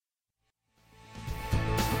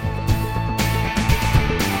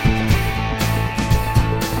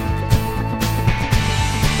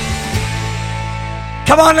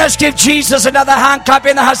Come on, let's give Jesus another hand clap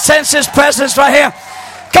in the house. Sense his presence right here.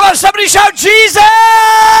 Come on, somebody shout, Jesus!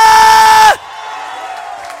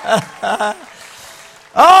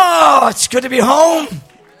 Oh, it's good to be home.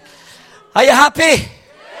 Are you happy?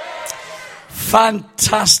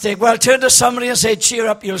 Fantastic. Well, turn to somebody and say, cheer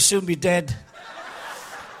up, you'll soon be dead.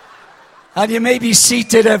 And you may be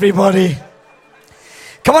seated, everybody.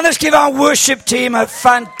 Come on, let's give our worship team a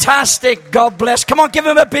fantastic God bless. Come on, give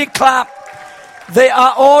them a big clap. They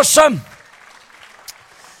are awesome.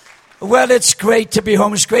 Well, it's great to be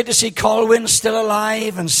home. It's great to see Colwyn still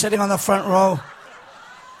alive and sitting on the front row.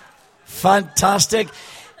 Fantastic.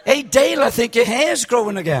 Hey, Dale, I think your hair's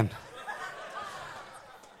growing again.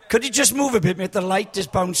 Could you just move a bit, mate? The light is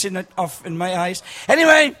bouncing off in my eyes.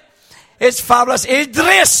 Anyway, it's fabulous.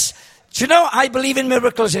 Idris! Do you know, I believe in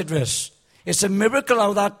miracles, Idris. It's a miracle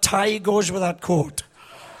how that tie goes with that coat.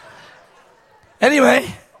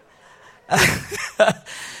 Anyway.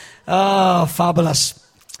 Oh, fabulous.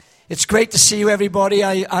 It's great to see you, everybody.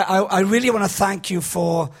 I really want to thank you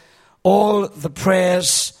for all the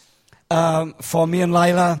prayers for me and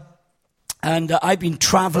Lila. And I've been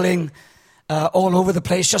traveling all over the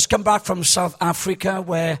place. Just come back from South Africa,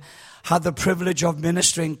 where I had the privilege of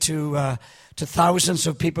ministering to thousands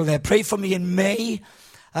of people there. Pray for me in May.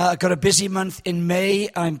 I've got a busy month in May.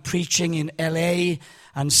 I'm preaching in LA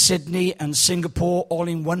and Sydney and Singapore all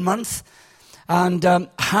in 1 month. And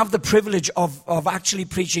have the privilege of actually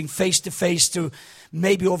preaching face-to-face to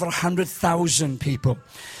maybe over 100,000 people.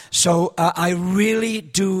 So I really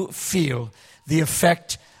do feel the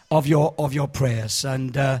effect of your prayers.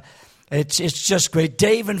 And it's just great.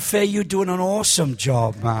 Dave and Faye, you're doing an awesome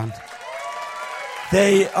job, man.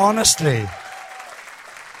 They, honestly...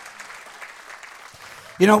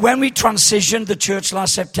 You know, when we transitioned the church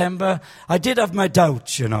last September, I did have my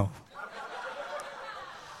doubts, you know.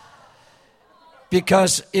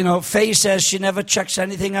 Because, you know, Faye says she never checks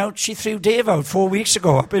anything out. She threw Dave out 4 weeks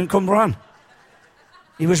ago up in Cumbraen.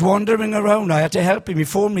 He was wandering around. I had to help him. He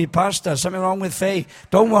phoned me, Pastor, something wrong with Faye.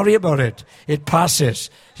 Don't worry about it. It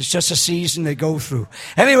passes. It's just a season they go through.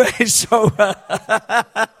 Anyway, so...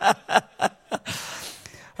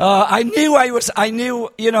 I knew,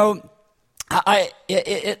 you know...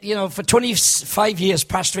 you know, for 25 years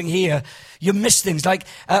pastoring here, you miss things. Like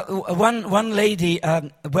one lady,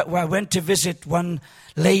 I went to visit one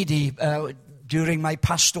lady during my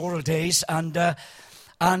pastoral days, and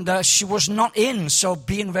she was not in. So,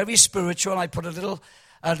 being very spiritual, I put a little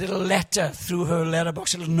letter through her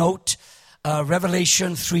letterbox, a little note,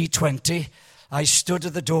 Revelation 3:20. I stood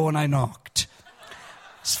at the door and I knocked.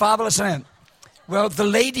 It's fabulous, isn't it? Well, the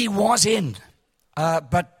lady was in.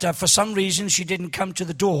 But for some reason, she didn't come to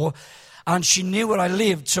the door, and she knew where I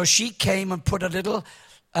lived. So she came and put a little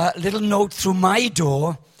note through my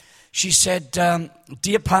door. She said,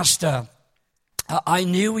 "Dear Pastor, I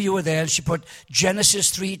knew you were there." And she put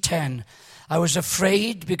Genesis 3:10. I was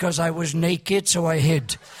afraid because I was naked, so I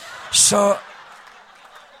hid. So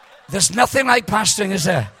there's nothing like pastoring, is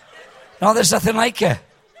there? No, there's nothing like it.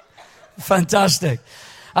 Fantastic.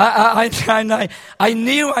 I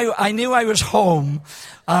knew I was home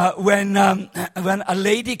when a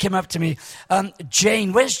lady came up to me.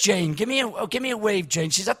 Jane, where's Jane? Give me a wave, Jane.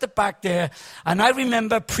 She's at the back there. And I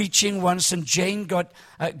remember preaching once, and Jane got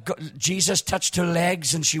Jesus touched her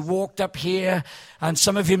legs, and she walked up here. And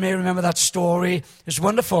some of you may remember that story. It's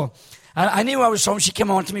wonderful. I knew I was home. She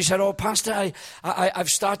came on to me and said, "Oh, Pastor,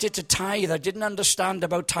 I've started to tithe. I didn't understand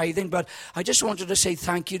about tithing, but I just wanted to say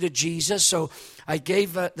thank you to Jesus." So I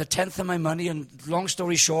gave the 10th of my money, and long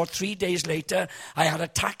story short, 3 days later, I had a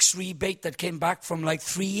tax rebate that came back from like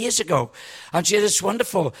 3 years ago. And she said, "It's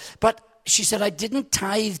wonderful." But she said, "I didn't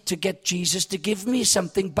tithe to get Jesus to give me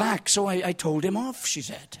something back, so I told him off," she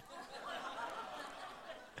said.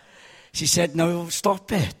 She said, "No,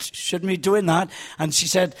 stop it. Shouldn't be doing that." And she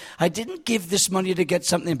said, "I didn't give this money to get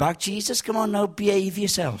something back. Jesus, come on now, behave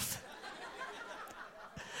yourself."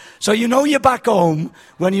 So you know you're back home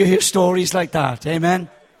when you hear stories like that. Amen?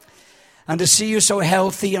 And to see you so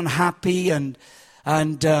healthy and happy and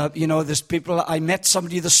you know, there's people. I met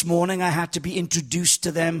somebody this morning. I had to be introduced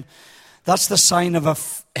to them. That's the sign of a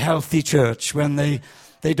healthy church, when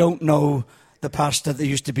they don't know the pastor that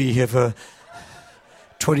used to be here for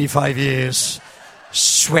 25 years,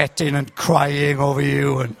 sweating and crying over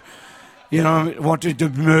you, and, you know, wanting to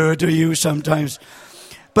murder you sometimes.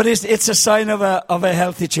 But it's a sign of a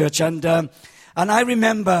healthy church. And I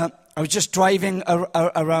remember I was just driving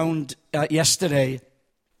around yesterday,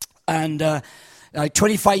 and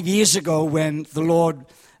 25 years ago, when the Lord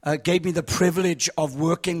gave me the privilege of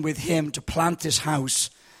working with Him to plant this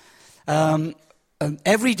house,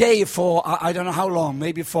 every day for, I don't know how long,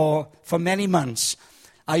 maybe for many months,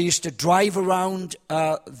 I used to drive around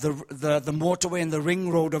the motorway and the ring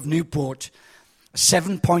road of Newport,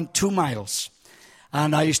 7.2 miles.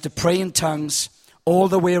 And I used to pray in tongues all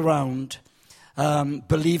the way around,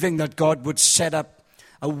 believing that God would set up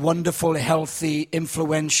a wonderful, healthy,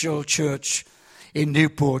 influential church in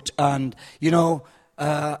Newport. And,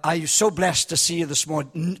 I'm so blessed to see you this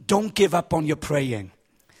morning. Don't give up on your praying.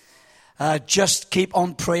 Just keep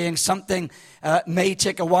on praying. Something may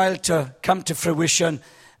take a while to come to fruition,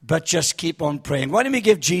 but just keep on praying. Why don't we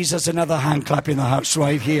give Jesus another hand clap in the house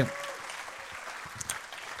right here?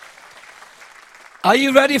 Are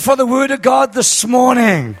you ready for the Word of God this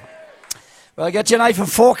morning? Well, get your knife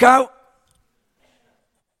and fork out.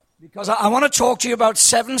 Because I want to talk to you about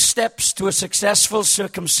 7 steps to a successful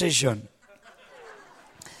circumcision.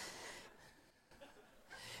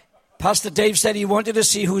 Pastor Dave said he wanted to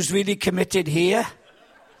see who's really committed here.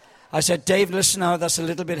 I said, Dave, listen now, that's a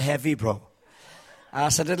little bit heavy, bro.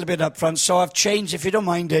 That's a little bit up front. So I've changed, if you don't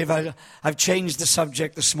mind, Dave, I've changed the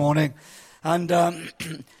subject this morning. And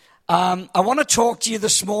I want to talk to you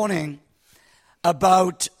this morning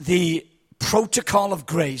about the Protocol of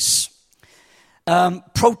Grace.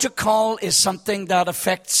 Protocol is something that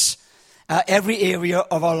affects every area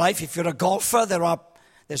of our life. If you're a golfer,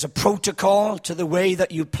 there's a protocol to the way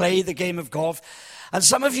that you play the game of golf. And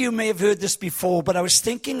some of you may have heard this before, but I was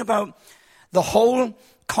thinking about the whole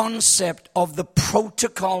concept of the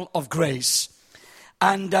Protocol of Grace.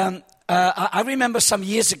 And I remember some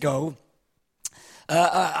years ago,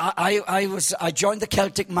 I joined the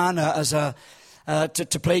Celtic Manor as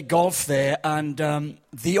to play golf there, and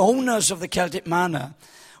the owners of the Celtic Manor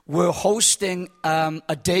were hosting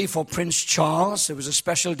a day for Prince Charles. It was a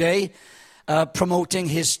special day promoting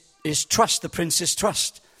his trust, the Prince's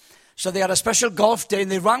Trust. So they had a special golf day, and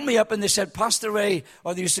they rang me up and they said, Pastor Ray,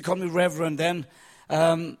 or they used to call me Reverend then.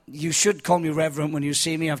 You should call me Reverend when you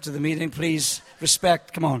see me after the meeting, please.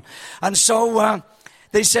 Respect, come on. And so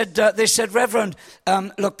they said, Reverend,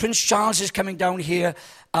 look, Prince Charles is coming down here,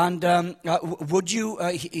 and would you,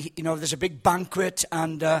 there's a big banquet,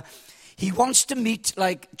 and he wants to meet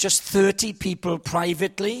like just 30 people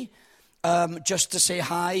privately, just to say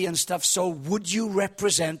hi and stuff. So would you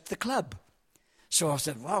represent the club? So I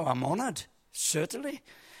said, wow, I'm honored, certainly.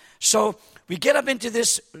 So we get up into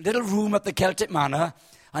this little room at the Celtic Manor,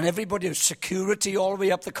 and everybody has security all the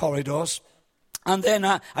way up the corridors. And then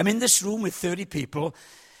I'm in this room with 30 people,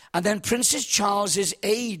 and then Prince Charles's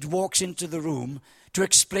aide walks into the room to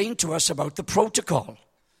explain to us about the protocol.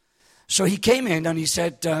 So he came in and he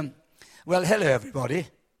said, well, hello, everybody.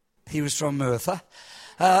 He was from Merthyr.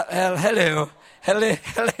 Hello,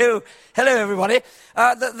 everybody.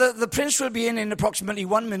 The Prince will be in approximately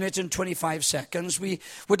 1 minute and 25 seconds. We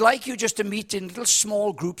would like you just to meet in little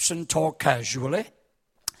small groups and talk casually.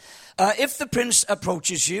 If the Prince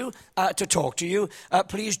approaches you to talk to you,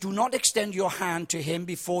 please do not extend your hand to him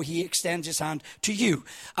before he extends his hand to you.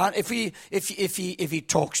 And if he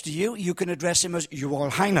talks to you, you can address him as Your Royal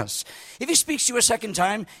Highness. If he speaks to you a second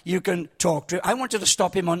time, you can talk to him. I wanted to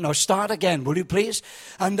stop him on, now start again, will you please?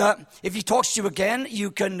 And if he talks to you again, you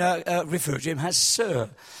can refer to him as Sir.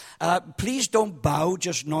 Please don't bow,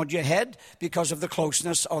 just nod your head because of the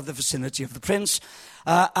closeness of the vicinity of the Prince.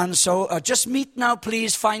 And so just meet now,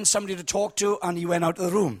 please, find somebody to talk to, and he went out of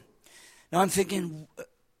the room. Now I'm thinking,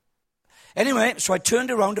 anyway, so I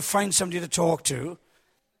turned around to find somebody to talk to,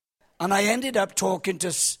 and I ended up talking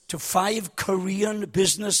to 5 Korean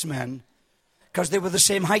businessmen because they were the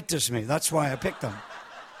same height as me. That's why I picked them.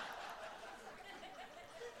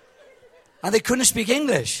 And they couldn't speak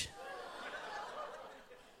English.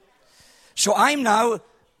 So I'm now,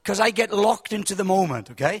 because I get locked into the moment,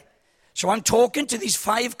 okay? So I'm talking to these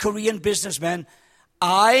 5 Korean businessmen.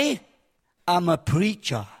 I am a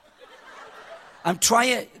preacher. I'm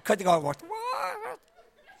trying to go, what?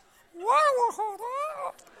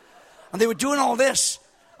 And they were doing all this.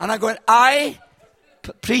 And I'm going, I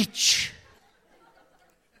preach.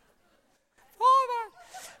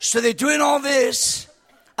 So they're doing all this.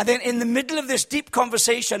 And then in the middle of this deep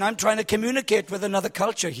conversation, I'm trying to communicate with another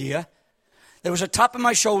culture here. There was a tap on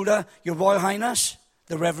my shoulder, Your Royal Highness,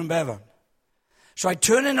 the Reverend Bevan. So I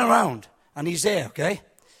turn in around, and he's there, okay?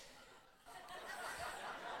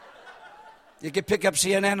 You can pick up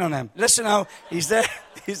CNN on him. Listen now, he's there,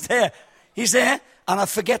 and I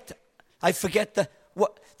forget the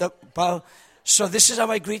bow. So this is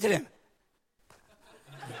how I greeted him.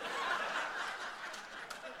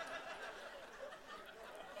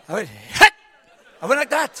 I went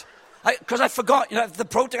like that. Because I forgot, I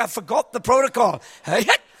forgot the protocol.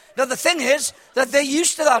 Now, the thing is that they're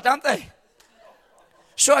used to that, aren't they?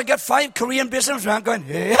 So I got 5 Korean businessmen going,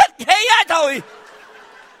 hey, hey,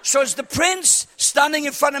 so it's the prince standing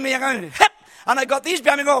in front of me, going, hip, and I got these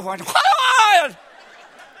behind me going,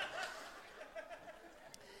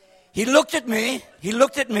 he looked at me,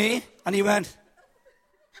 and he went,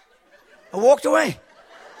 I walked away.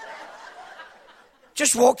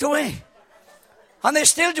 Just walked away. And they're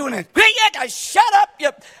still doing it. I shut up,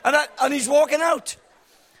 yep. And he's walking out.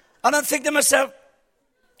 And I'm thinking to myself,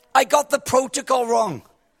 I got the protocol wrong.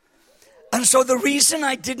 And so the reason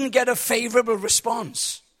I didn't get a favorable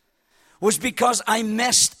response was because I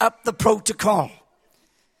messed up the protocol.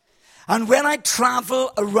 And when I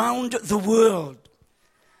travel around the world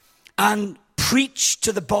and preach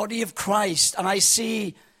to the body of Christ, and I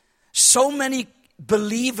see so many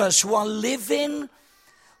believers who are living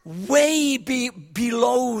way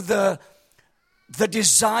below the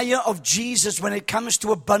desire of Jesus when it comes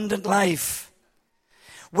to abundant life.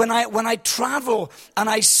 When I travel and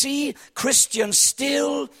I see Christians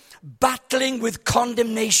still battling with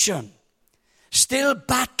condemnation, still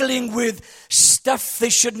battling with stuff they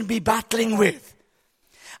shouldn't be battling with.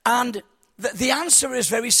 And the answer is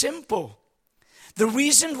very simple. The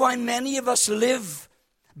reason why many of us live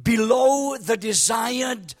below the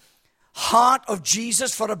desired heart of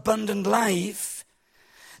Jesus for abundant life,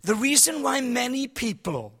 the reason why many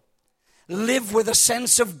people live with a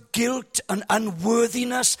sense of guilt and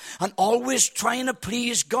unworthiness and always trying to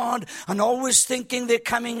please God and always thinking they're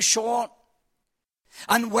coming short.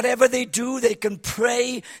 And whatever they do, they can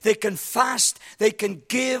pray, they can fast, they can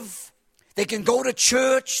give, they can go to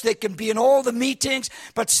church, they can be in all the meetings,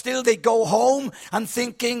 but still they go home and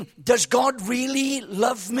thinking, does God really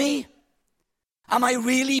love me? Am I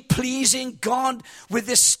really pleasing God with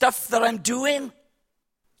this stuff that I'm doing?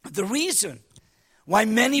 The reason why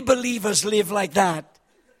many believers live like that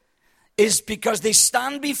is because they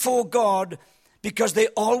stand before God because they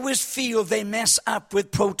always feel they mess up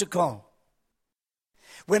with protocol.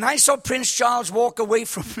 When I saw Prince Charles walk away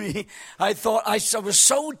from me, I thought I was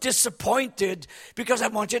so disappointed because I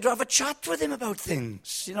wanted to have a chat with him about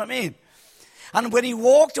things. You know what I mean? And when he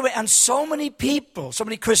walked away, and so many people, so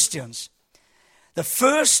many Christians, the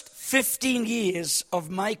first 15 years of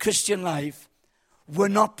my Christian life were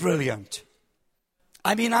not brilliant.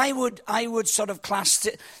 I mean, I would sort of class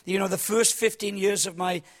it, the first 15 years of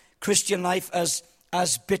my Christian life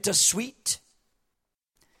as bittersweet.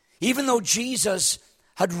 Even though Jesus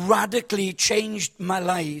had radically changed my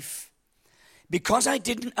life, because I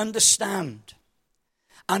didn't understand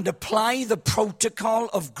and apply the protocol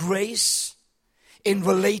of grace in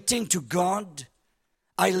relating to God,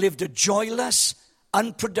 I lived a joyless,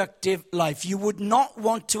 unproductive life. You would not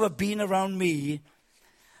want to have been around me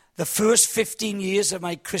the first 15 years of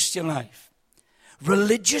my Christian life.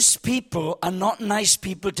 Religious people are not nice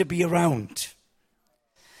people to be around.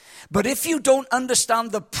 But if you don't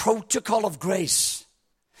understand the protocol of grace,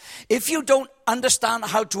 if you don't understand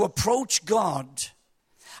how to approach God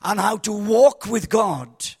and how to walk with God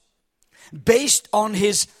based on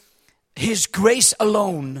His grace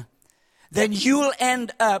alone, then you'll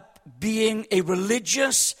end up being a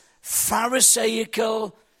religious,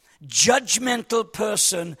 pharisaical, judgmental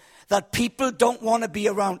person that people don't want to be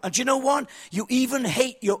around. And you know what? You even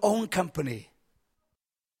hate your own company.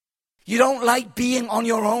 You don't like being on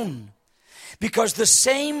your own. Because the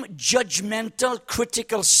same judgmental,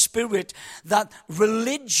 critical spirit that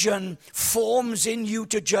religion forms in you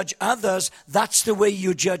to judge others, that's the way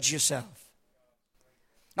you judge yourself.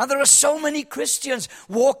 Now there are so many Christians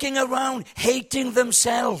walking around hating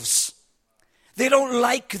themselves. They don't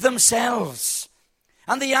like themselves.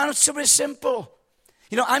 And the answer is simple.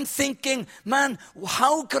 I'm thinking, man,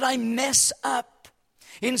 how could I mess up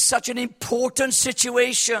in such an important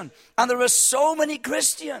situation? And there are so many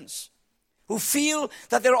Christians who feel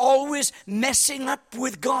that they're always messing up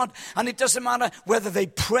with God. And it doesn't matter whether they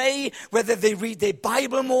pray, whether they read their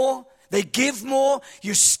Bible more, they give more,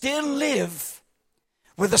 you still live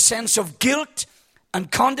with a sense of guilt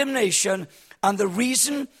and condemnation. And the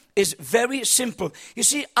reason is very simple. You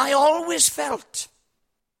see, I always felt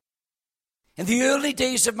in the early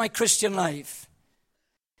days of my Christian life,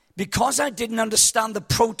 because I didn't understand the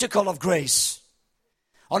protocol of grace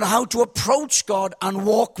on how to approach God and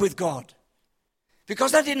walk with God,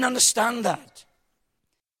 because I didn't understand that,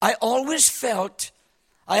 I always felt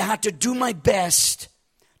I had to do my best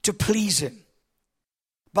to please Him.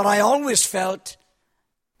 But I always felt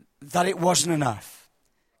that it wasn't enough.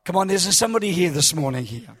 Come on, there's somebody here this morning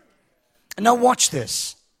here. Now watch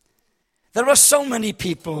this. There are so many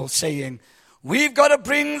people saying, we've got to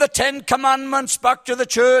bring the 10 Commandments back to the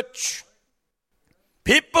church.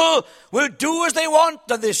 People will do as they want,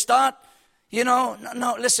 and they start,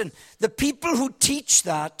 No, listen. The people who teach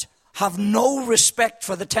that have no respect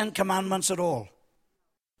for the 10 Commandments at all.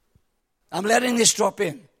 I'm letting this drop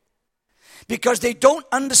in. Because they don't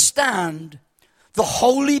understand the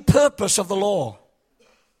holy purpose of the law.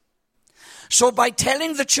 So by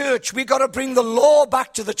telling the church, we got to bring the law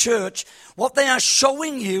back to the church, what they are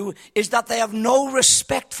showing you is that they have no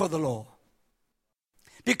respect for the law.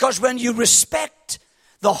 Because when you respect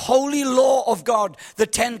the holy law of God, the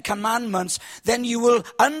 10 Commandments, then you will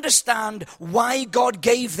understand why God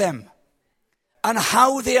gave them and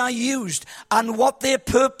how they are used and what their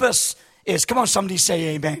purpose is. Come on, somebody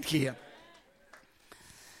say amen here.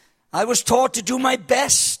 I was taught to do my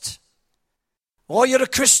best. Oh, you're a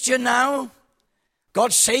Christian now.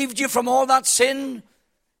 God saved you from all that sin,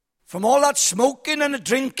 from all that smoking and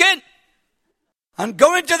drinking, and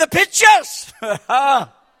going to the pictures.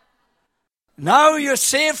 Now you're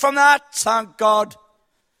saved from that, thank God.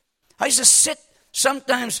 I used to sit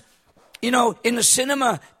sometimes, in the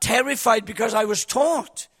cinema, terrified because I was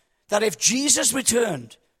taught that if Jesus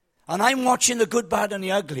returned, and I'm watching the good, bad, and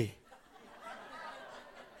the ugly,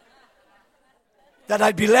 that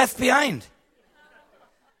I'd be left behind.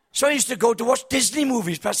 So I used to go to watch Disney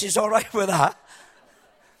movies. Perhaps it's all right with that.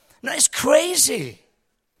 No, it's crazy.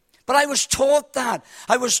 But I was taught that.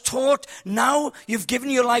 I was taught, now you've given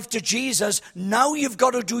your life to Jesus, now you've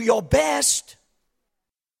got to do your best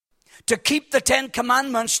to keep the 10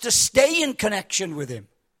 Commandments, to stay in connection with Him.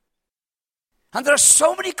 And there are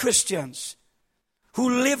so many Christians who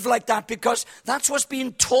live like that because that's what's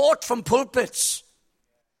being taught from pulpits.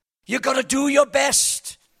 You've got to do your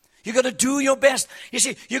best. You've got to do your best. You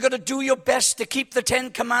see, you've got to do your best to keep the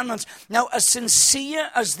 10 Commandments. Now, as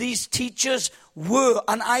sincere as these teachers were,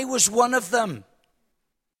 and I was one of them,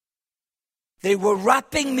 they were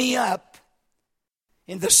wrapping me up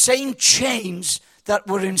in the same chains that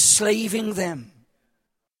were enslaving them.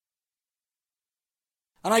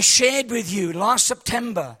 And I shared with you last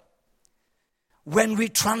September when we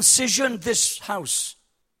transitioned this house.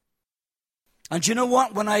 And you know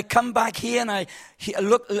what? When I come back here and I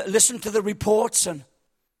listen to the reports, and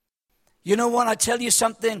you know what? I tell you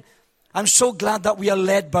something. I'm so glad that we are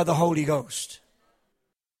led by the Holy Ghost.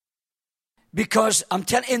 Because I'm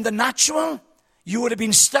telling you, in the natural, you would have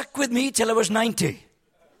been stuck with me till I was 90.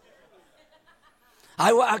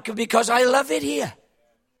 Because I love it here.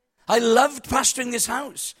 I loved pastoring this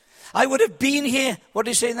house. I would have been here. What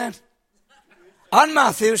do you say then? Ann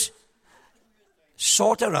Matthews.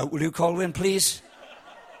 Sort her out, will you, Colwyn, please?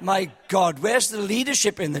 My God, where's the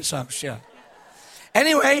leadership in this house? Yeah.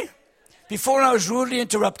 Anyway, before I was rudely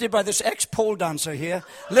interrupted by this ex-pole dancer here,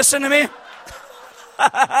 listen to me.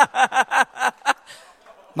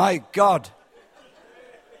 My God.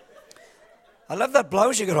 I love that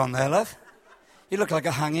blouse you got on there, love. You look like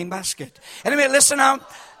a hanging basket. Anyway, listen now.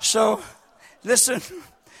 So, listen.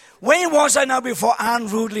 Where was I now before Anne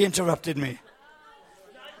rudely interrupted me?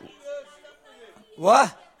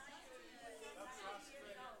 What?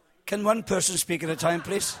 Can one person speak at a time,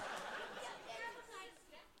 please?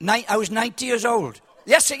 I was 90 years old.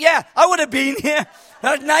 Yes, yeah, I would have been here.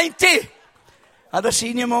 I was 90. Had a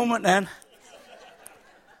senior moment then.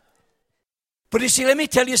 But you see, let me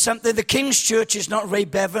tell you something. The King's Church is not Ray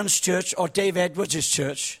Bevan's church or Dave Edwards'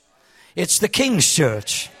 church. It's the King's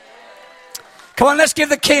Church. Come on, let's give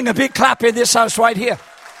the King a big clap in this house right here.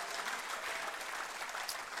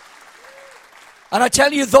 And I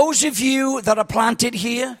tell you, those of you that are planted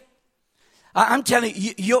here, I'm telling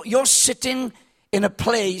you, you're sitting in a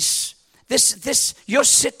place, you're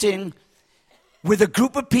sitting with a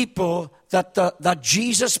group of people that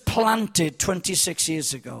Jesus planted 26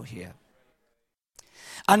 years ago here.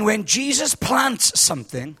 And when Jesus plants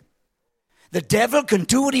something, the devil can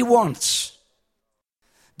do what he wants,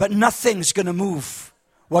 but nothing's going to move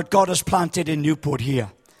what God has planted in Newport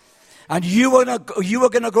here. And you are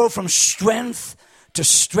going to go from strength to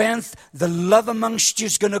strength. The love amongst you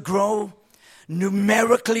is going to grow.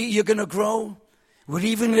 Numerically, you're going to grow. We're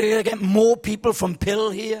even going to get more people from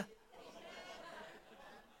Pill here.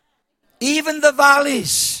 Even the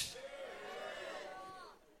valleys.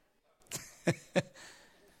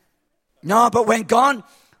 No, but when God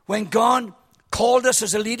called us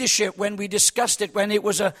as a leadership, when we discussed it, when it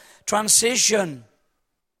was a transition,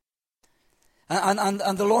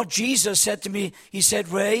 and the Lord Jesus said to me, he said,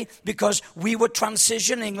 Ray, because we were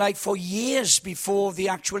transitioning like for years before the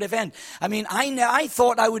actual event. I mean, I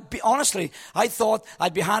thought I would be, honestly, I thought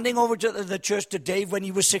I'd be handing over to the church to Dave when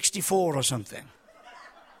he was 64 or something.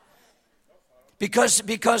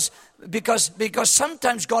 Because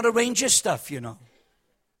sometimes God arranges stuff, you know.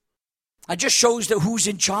 It just shows that who's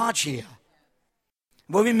in charge here.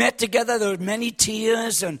 When we met together, there were many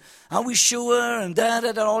tears and are we sure and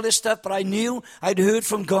all this stuff. But I knew I'd heard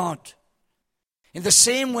from God. In the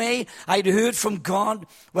same way I'd heard from God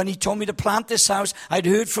when he told me to plant this house, I'd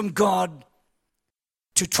heard from God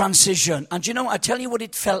to transition. And you know, I tell you what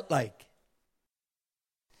it felt like.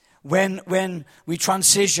 When we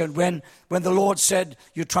transitioned, when the Lord said,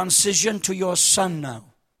 you transition to your son now.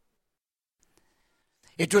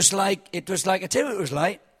 It was like, I tell you what it was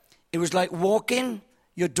like. It was like walking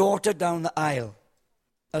your daughter down the aisle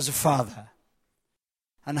as a father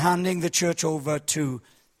and handing the church over to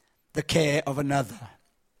the care of another.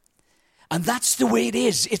 And that's the way it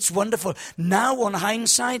is. It's wonderful. Now, on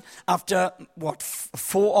hindsight, after,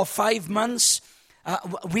 4 or 5 months,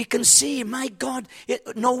 we can see, my God,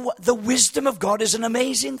 the wisdom of God is an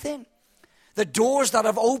amazing thing. The doors that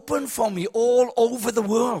have opened for me all over the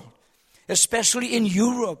world, especially in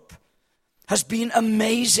Europe, has been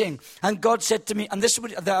amazing. And God said to me, and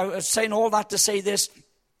I was saying all that to say this.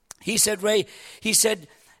 He said, Ray,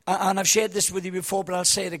 and I've shared this with you before, but I'll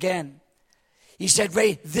say it again. He said,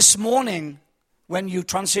 Ray, this morning, when you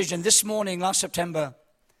transitioned, this morning, last September,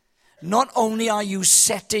 not only are you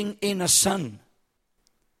setting in a son,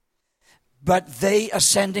 but they are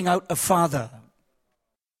sending out a father.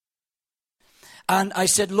 And I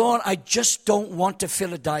said, Lord, I just don't want to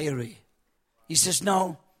fill a diary. He says,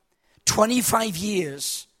 no, 25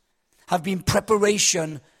 years have been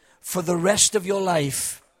preparation for the rest of your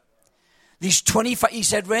life. These 25, he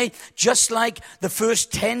said, Ray, just like the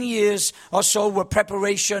first 10 years or so were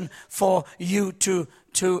preparation for you to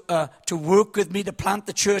work with me to plant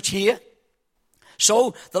the church here.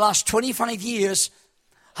 So the last 25 years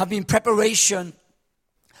have been preparation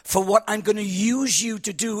for what I'm going to use you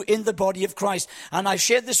to do in the body of Christ. And I've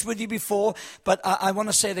shared this with you before, but I want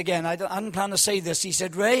to say it again. I didn't plan to say this. He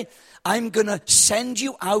said, Ray, I'm going to send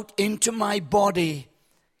you out into my body,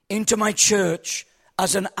 into my church,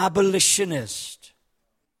 as an abolitionist.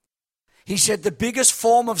 He said, the biggest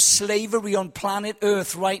form of slavery on planet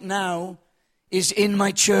Earth right now is in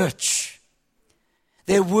my church.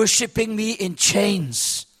 They're worshiping me in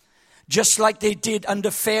chains, just like they did under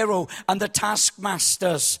Pharaoh and the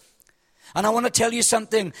taskmasters. And I want to tell you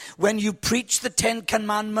something. When you preach the 10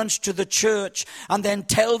 commandments to the church and then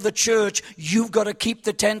tell the church you've got to keep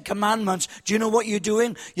the 10 commandments, do you know what you're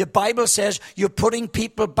doing? Your Bible says you're putting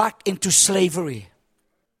people back into slavery.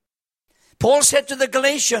 Paul said to the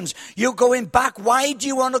Galatians, you're going back. Why do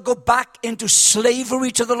you want to go back into slavery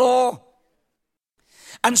to the law?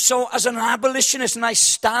 And so as an abolitionist, and I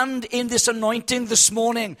stand in this anointing this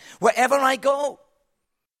morning, wherever I go,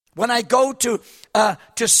 when I go to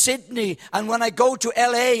Sydney, and when I go to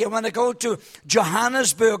LA, and when I go to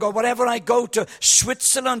Johannesburg, or wherever I go to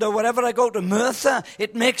Switzerland, or wherever I go to Merthyr,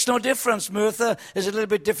 it makes no difference. Merthyr is a little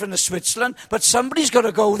bit different than Switzerland, but somebody's got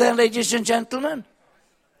to go there, ladies and gentlemen.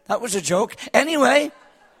 That was a joke. Anyway,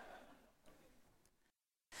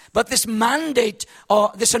 but this mandate,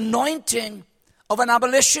 or this anointing of an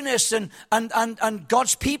abolitionist and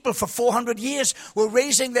God's people for 400 years were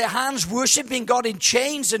raising their hands, worshiping God in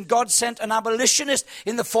chains, and God sent an abolitionist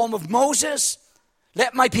in the form of Moses.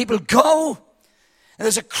 Let my people go. And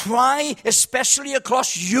there's a cry, especially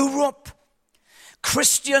across Europe.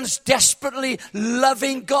 Christians desperately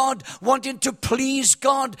loving God, wanting to please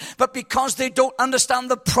God, but because they don't understand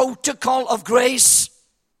the protocol of grace,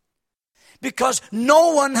 because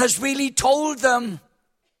no one has really told them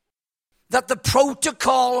that the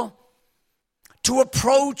protocol to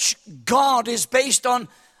approach God is based on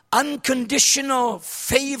unconditional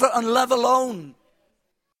favor and love alone.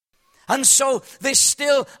 And so they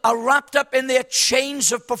still are wrapped up in their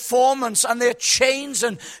chains of performance and their chains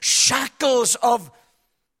and shackles of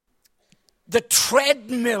the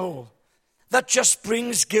treadmill that just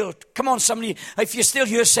brings guilt. Come on, somebody, if you're still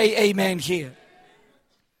here, say amen here.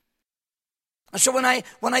 And so when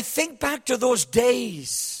I think back to those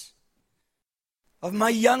days of my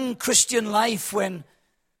young Christian life when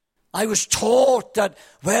I was taught that,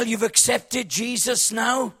 well, you've accepted Jesus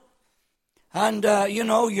now. And,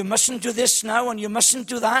 you mustn't do this now, and you mustn't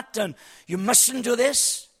do that, and you mustn't do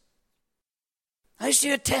this. I used to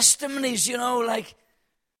hear testimonies, like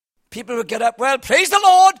people would get up, well, praise the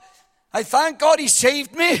Lord. I thank God he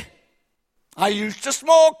saved me. I used to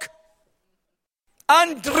smoke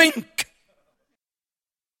and drink.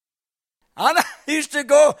 And I used to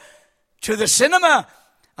go to the cinema,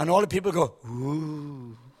 and all the people go,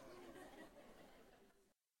 ooh.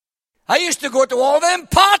 I used to go to all them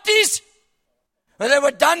parties where they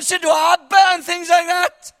were dancing to ABBA and things like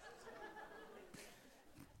that.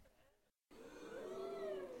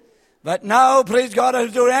 But now, praise God, I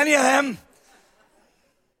don't do any of them.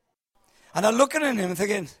 And I'm looking at him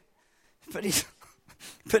thinking,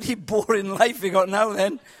 pretty boring life you got now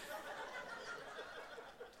then.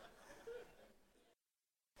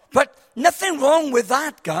 But nothing wrong with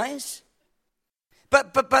that, guys.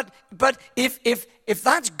 But if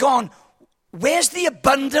that's gone, where's the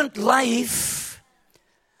abundant life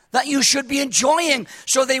that you should be enjoying?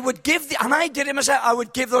 So they would give and I did it myself. I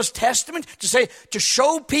would give those testaments to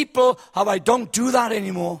show people how I don't do that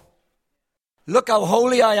anymore. Look how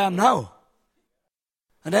holy I am now.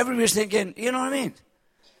 And everybody's thinking, you know what I mean?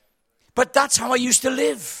 But that's how I used to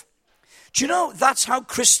live. Do you know, that's how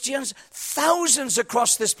Christians, thousands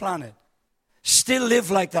across this planet, still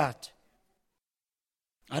live like that.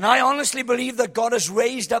 And I honestly believe that God has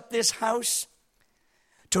raised up this house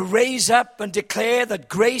to raise up and declare that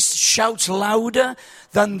grace shouts louder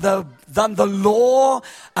than the law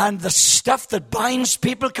and the stuff that binds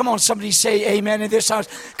people. Come on, somebody say amen in this house.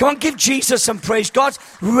 Come on, give Jesus some praise. God's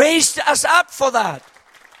raised us up for that.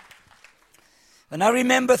 And I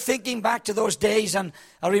remember thinking back to those days, and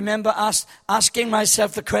I remember asking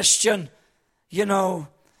myself the question,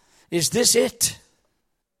 is this it?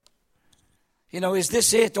 Is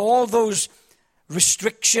this it? All those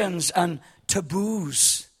restrictions and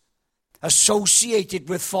taboos associated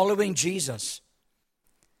with following Jesus.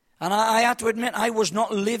 And I have to admit, I was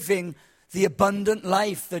not living the abundant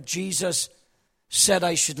life that Jesus said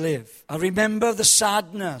I should live. I remember the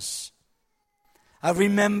sadness. I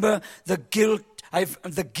remember the guilt and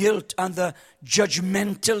the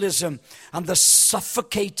judgmentalism and the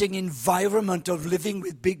suffocating environment of living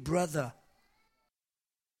with Big Brother.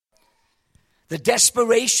 The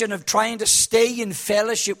desperation of trying to stay in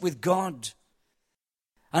fellowship with God.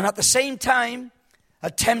 And at the same time,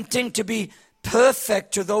 attempting to be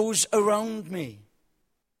perfect to those around me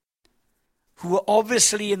who were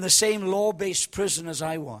obviously in the same law-based prison as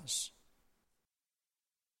I was.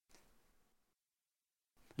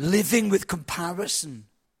 Living with comparison.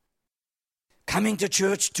 Coming to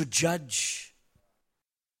church to judge.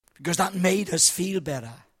 Because that made us feel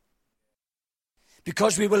better.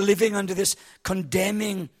 Because we were living under this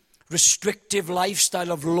condemning, restrictive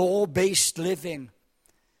lifestyle of law-based living.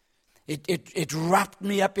 It wrapped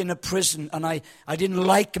me up in a prison, and I didn't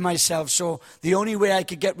like myself. So the only way I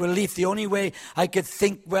could get relief, the only way I could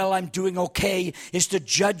think, well, I'm doing okay, is to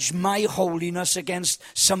judge my holiness against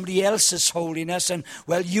somebody else's holiness. And,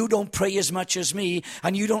 well, you don't pray as much as me,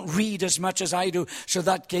 and you don't read as much as I do. So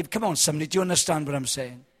that gave, come on, somebody, do you understand what I'm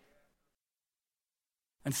saying?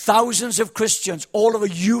 And thousands of Christians all over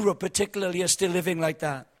Europe particularly are still living like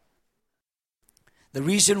that. The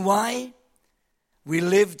reason why we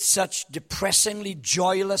lived such depressingly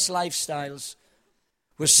joyless lifestyles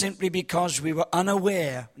was simply because we were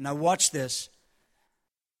unaware. Now watch this.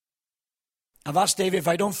 I've asked David if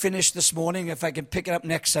I don't finish this morning, if I can pick it up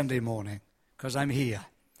next Sunday morning, because I'm here.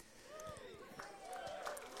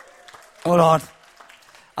 Hold on.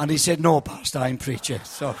 And he said, no, Pastor, I'm preaching.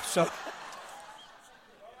 So.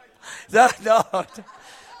 No.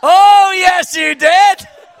 Oh, yes, you did.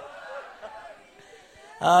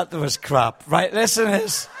 That was crap. Right, listen to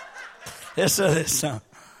this. Listen to this now.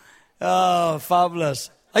 Oh,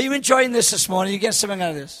 fabulous. Are you enjoying this morning? You get something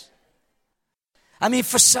out of this? I mean,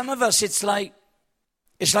 for some of us, it's like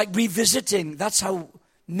revisiting. That's how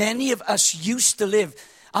many of us used to live.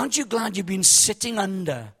 Aren't you glad you've been sitting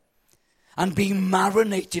under and being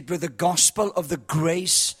marinated with the gospel of the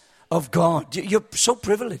grace of God? You're so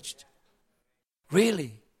privileged.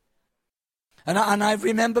 Really. And I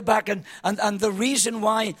remember back, and the reason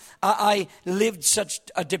why I lived such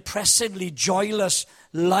a depressingly joyless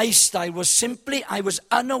lifestyle was simply I was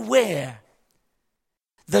unaware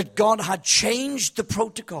that God had changed the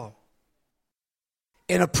protocol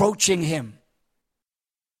in approaching Him.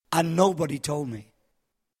 And nobody told me.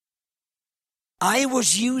 I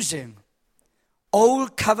was using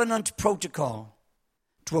old covenant protocol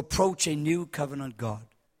to approach a new covenant God.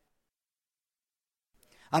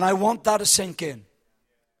 And I want that to sink in.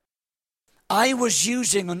 I was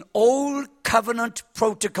using an old covenant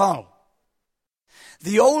protocol.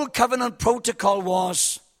 The old covenant protocol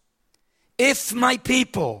was, if my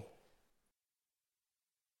people,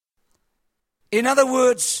 in other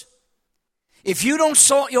words, if you don't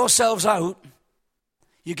sort yourselves out,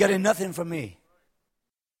 you're getting nothing from me.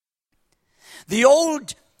 The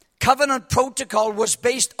old covenant protocol was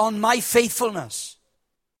based on my faithfulness.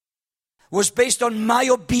 Was based on my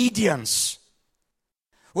obedience,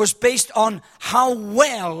 was based on how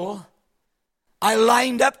well I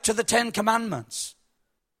lined up to the 10 Commandments.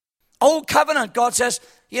 Old covenant, God says,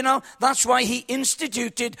 that's why He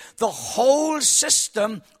instituted the whole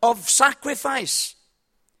system of sacrifice.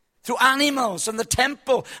 through animals and the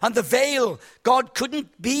temple and the veil. God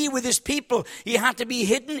couldn't be with his people. He had to be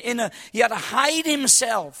hidden he had to hide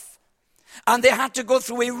himself. And they had to go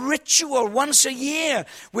through a ritual once a year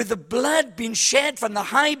with the blood being shed from the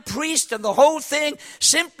high priest and the whole thing,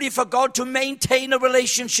 simply for God to maintain a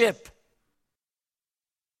relationship.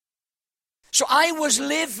 So I was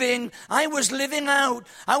living out,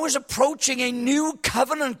 I was approaching a new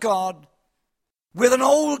covenant God with an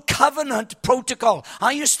old covenant protocol.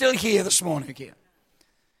 Are you still here this morning here?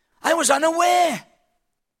 I was unaware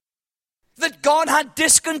that God had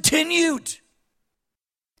discontinued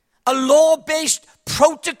a law-based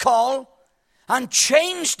protocol and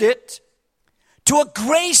changed it to a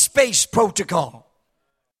grace-based protocol.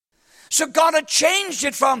 So God had changed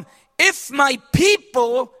it from, if my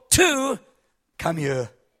people, to, come here.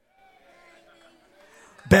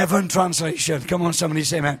 Bevan translation. Come on, somebody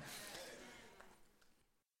say amen.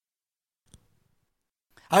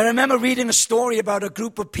 I remember reading a story about a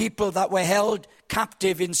group of people that were held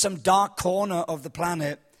captive in some dark corner of the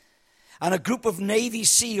planet. And a group of Navy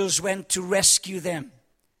SEALs went to rescue them.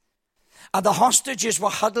 And the hostages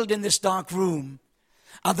were huddled in this dark room.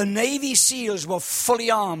 And the Navy SEALs were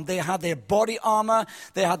fully armed. They had their body armor,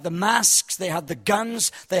 they had the masks, they had the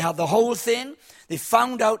guns, they had the whole thing. They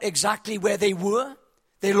found out exactly where they were.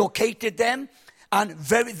 They located them. And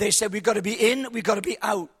they said, we've got to be in, we've got to be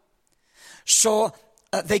out. So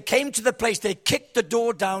they came to the place, they kicked the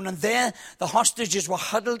door down, and there the hostages were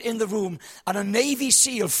huddled in the room. And a Navy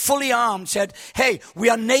SEAL, fully armed, said, hey, we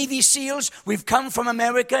are Navy SEALs. We've come from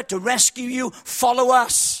America to rescue you. Follow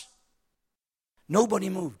us. Nobody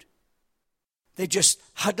moved. They just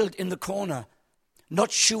huddled in the corner,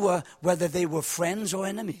 not sure whether they were friends or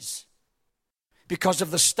enemies, because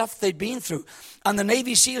of the stuff they'd been through. And the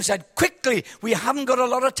Navy SEAL said, quickly, we haven't got a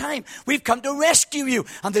lot of time. We've come to rescue you.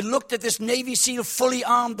 And they looked at this Navy SEAL fully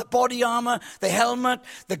armed, the body armor, the helmet,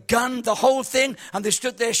 the gun, the whole thing. And they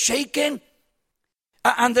stood there shaking.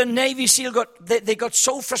 And the Navy SEAL they got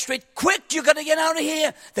so frustrated. Quick, you got to get out of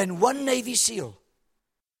here. Then one Navy SEAL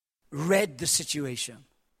read the situation.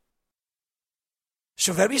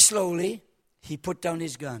 So very slowly, he put down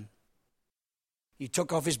his gun. He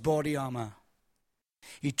took off his body armor.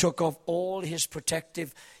 He took off all his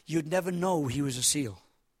protective. You'd never know he was a SEAL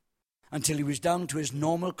until he was down to his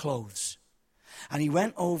normal clothes. And he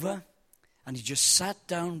went over and he just sat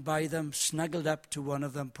down by them, snuggled up to one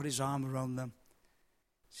of them, put his arm around them.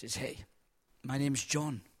 He says, hey, my name's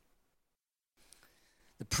John.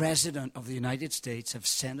 The President of the United States have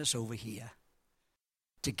sent us over here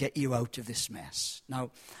to get you out of this mess.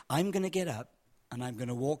 Now, I'm going to get up and I'm going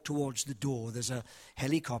to walk towards the door. There's a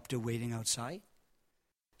helicopter waiting outside.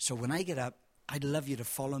 So when I get up, I'd love you to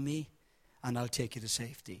follow me, and I'll take you to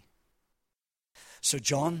safety. So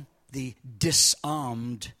John, the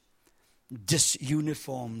disarmed,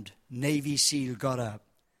 disuniformed Navy SEAL, got up,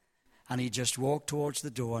 and he just walked towards the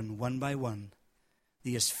door, and one by one,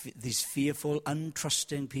 these fearful,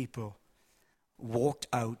 untrusting people walked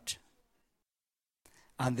out,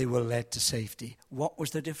 and they were led to safety. What was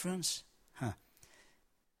the difference?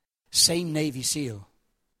 Same Navy SEAL,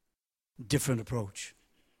 different approach.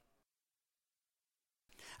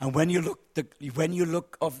 And when you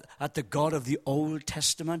look at the God of the Old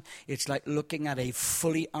Testament, it's like looking at a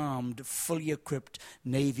fully armed, fully equipped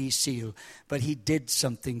Navy SEAL. But he did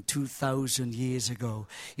something 2,000 years ago.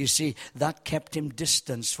 You see, that kept him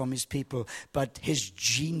distanced from his people. But his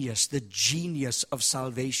genius, the genius of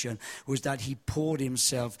salvation, was that he poured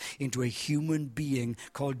himself into a human being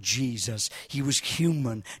called Jesus. He was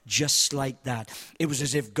human, just like that. It was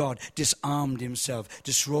as if God disarmed himself,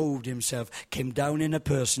 disrobed himself, came down in a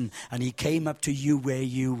person, and he came up to you where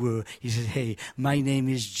you were. He said, hey, my name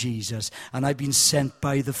is Jesus, and I've been sent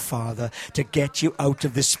by the Father to get you out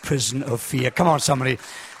of this prison of fear. Come on, somebody.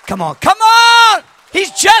 Come on. Come on!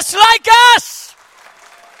 He's just like us.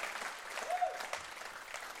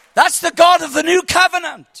 That's the God of the new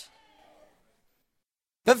covenant.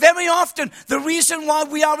 But very often, the reason why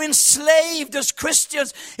we are enslaved as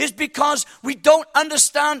Christians is because we don't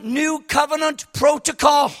understand new covenant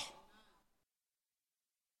protocol.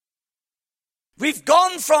 We've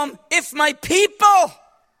gone from, if my people,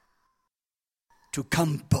 to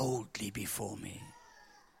come boldly before me.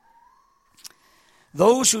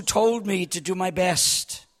 Those who told me to do my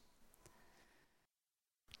best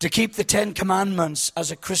to keep the 10 Commandments as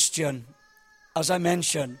a Christian, as I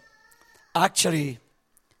mentioned, actually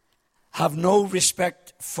have no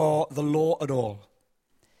respect for the law at all.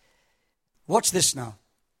 Watch this now.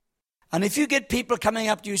 And if you get people coming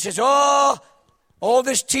up to you and says, all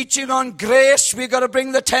this teaching on grace, we've got to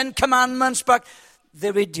bring the 10 Commandments back.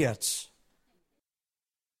 They're idiots.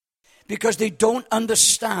 Because they don't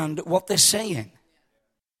understand what they're saying.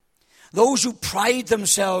 Those who pride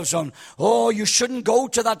themselves on, you shouldn't go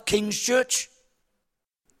to that King's church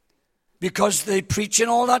because they preaching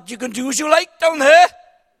all that you can do as you like down there.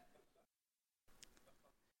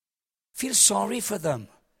 Feel sorry for them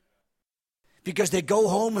because they go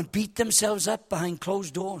home and beat themselves up behind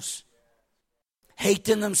closed doors,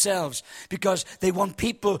 hating themselves because they want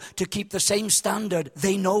people to keep the same standard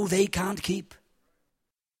they know they can't keep.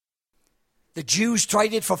 The Jews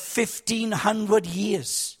tried it for 1,500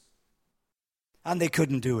 years. And they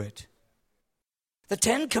couldn't do it. The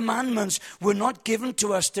 10 Commandments were not given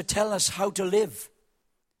to us to tell us how to live.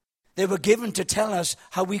 They were given to tell us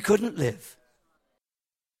how we couldn't live.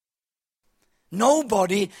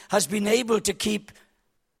 Nobody has been able to keep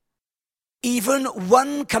even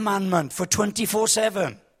one commandment for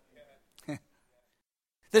 24/7.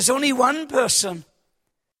 There's only one person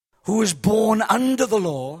who was born under the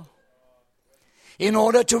law in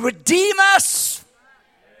order to redeem us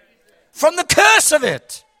from the curse of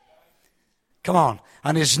it. Come on.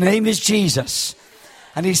 And his name is Jesus.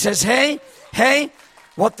 And he says, hey,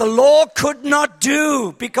 what the law could not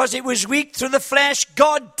do because it was weak through the flesh,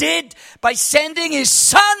 God did by sending his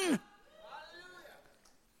Son.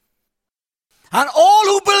 And all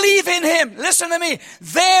who believe in him, listen to me,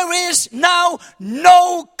 there is now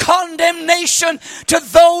no condemnation to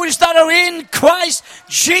those that are in Christ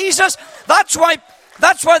Jesus. That's why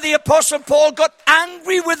the Apostle Paul got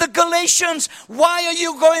angry with the Galatians. Why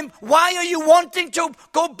are you wanting to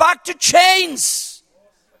go back to chains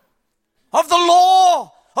of the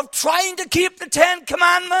law, of trying to keep the 10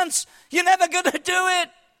 Commandments? You're never going to do it.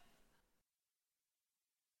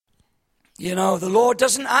 You know, the Lord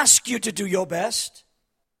doesn't ask you to do your best.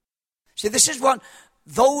 See, this is what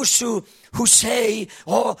those who say,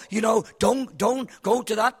 don't go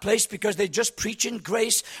to that place because they're just preaching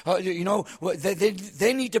grace.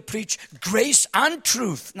 They need to preach grace and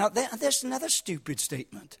truth. Now, there's another stupid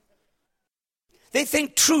statement. They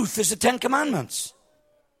think truth is the 10 Commandments.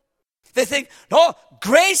 They think, no,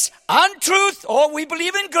 grace and truth. Oh, we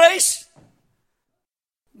believe in grace.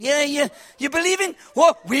 Yeah, you believe in,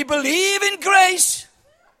 we believe in grace.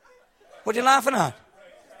 What are you laughing at?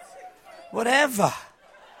 Whatever.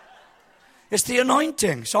 It's the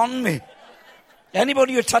anointing. It's on me.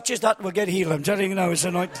 Anybody who touches that will get healed. I'm telling you now, it's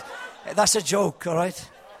anointing. That's a joke, all right?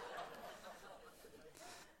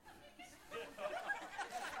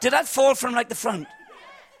 Did that fall from like the front?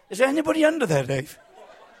 Is there anybody under there, Dave?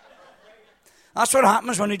 That's what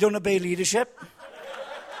happens when you don't obey leadership.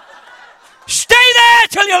 Stay there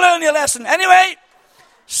till you learn your lesson. Anyway,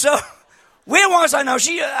 so where was I now?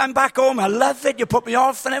 I'm back home. I love it. You put me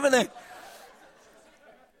off and everything.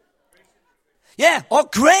 Yeah,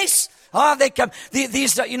 grace. They come.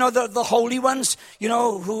 These, the holy ones,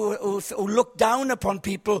 who look down upon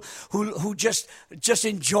people who just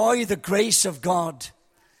enjoy the grace of God,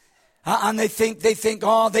 and they think, they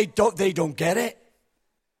don't get it.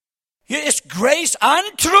 It's grace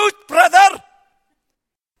and truth, brother.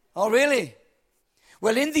 Oh, really?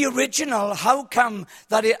 Well, in the original, how come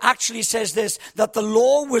that it actually says this, that the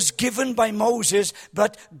law was given by Moses,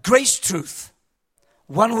 but grace, truth?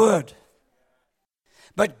 One word.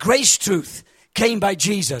 But grace, truth came by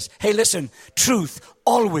Jesus. Hey, listen, truth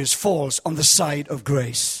always falls on the side of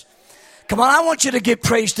grace. Come on, I want you to give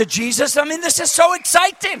praise to Jesus. I mean, this is so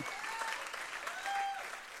exciting.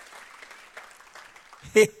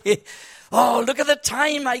 Oh, look at the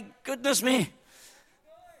time. My goodness me.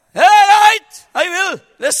 All right, I will.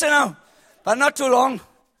 Listen now. But not too long.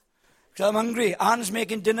 Because I'm hungry. Anne's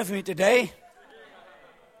making dinner for me today.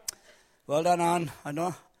 Well done, Anne. I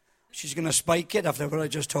know. She's going to spike it after what I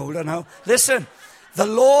just told her now. Listen. The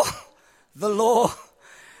law.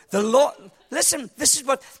 Listen, this is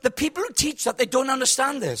what the people who teach that, they don't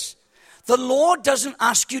understand this. The law doesn't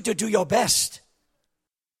ask you to do your best.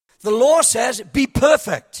 The law says, be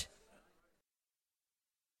perfect.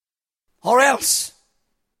 Or else.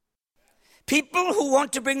 People who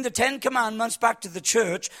want to bring the 10 Commandments back to the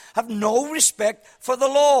church have no respect for the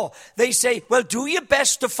law. They say, well, do your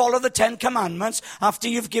best to follow the 10 Commandments after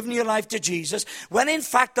you've given your life to Jesus, when in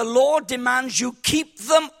fact the law demands you keep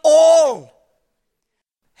them all.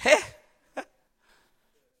 Hey?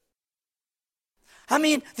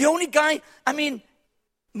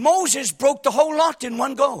 Moses broke the whole lot in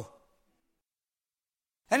one go.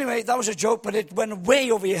 Anyway, that was a joke, but it went way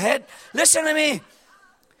over your head. Listen to me.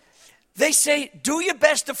 They say, do your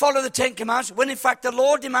best to follow the 10 Commandments, when in fact the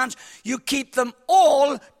law demands you keep them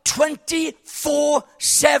all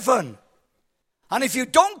 24/7. And if you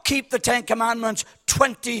don't keep the 10 Commandments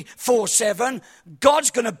 24/7,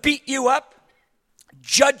 God's going to beat you up.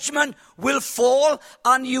 Judgment will fall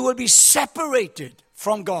and you will be separated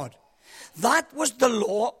from God. That was the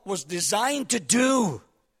law was designed to do.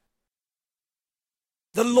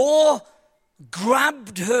 The law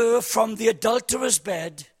grabbed her from the adulterous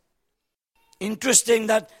bed. Interesting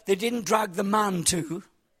that they didn't drag the man too.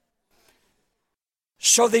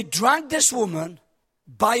 So they dragged this woman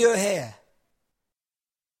by her hair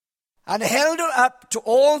and held her up to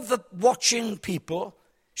all the watching people.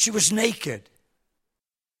 She was naked.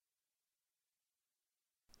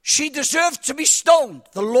 She deserved to be stoned.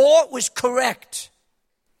 The law was correct.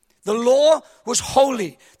 The law was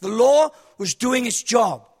holy. The law was doing its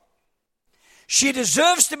job. She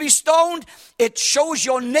deserves to be stoned. It shows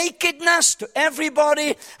your nakedness to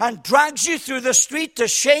everybody and drags you through the street to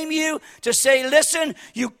shame you, to say, listen,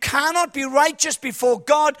 you cannot be righteous before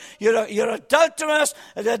God. You're adulterous.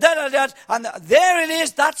 And there it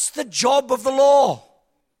is. That's the job of the law.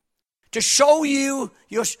 To show you,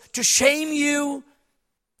 to shame you,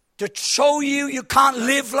 to show you you can't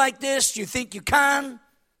live like this. You think you can.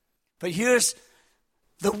 But here's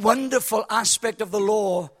the wonderful aspect of the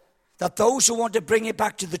law that those who want to bring it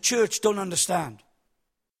back to the church don't understand.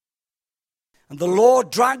 And the Lord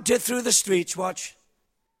dragged her through the streets, watch,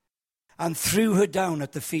 and threw her down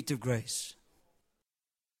at the feet of grace.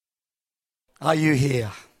 Are you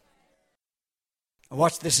here?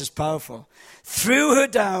 Watch, this is powerful. Threw her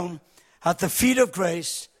down at the feet of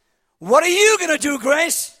grace. What are you going to do,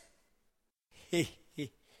 Grace?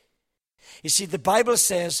 You see, the Bible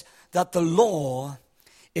says that the law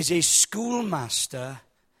is a schoolmaster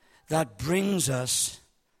that brings us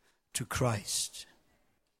to Christ.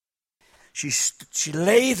 She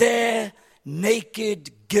lay there,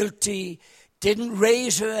 naked, guilty, didn't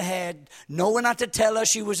raise her head. No one had to tell her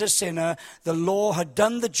she was a sinner. The law had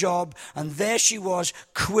done the job, and there she was,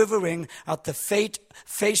 quivering at the feet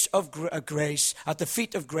of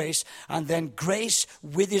grace. And then grace,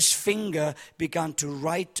 with his finger, began to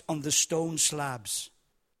write on the stone slabs.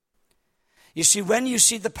 You see, when you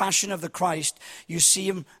see the Passion of the Christ, you see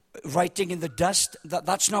him writing in the dust.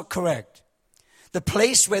 That's not correct. The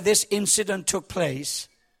place where this incident took place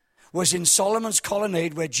was in Solomon's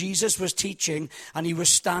colonnade, where Jesus was teaching, and he was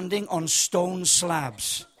standing on stone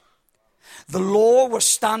slabs. The law was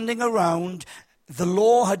standing around. The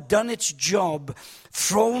law had done its job,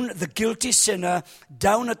 thrown the guilty sinner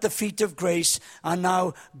down at the feet of grace, and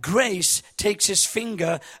now grace takes his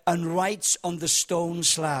finger and writes on the stone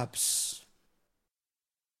slabs.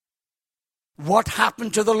 What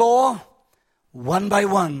happened to the law? One by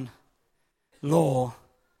one, law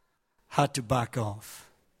had to back off.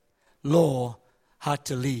 Law had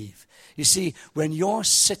to leave. You see, when you're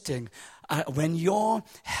sitting, when you're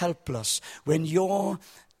helpless, when you're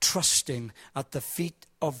trusting at the feet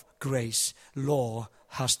of grace, law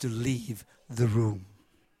has to leave the room.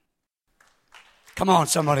 Come on,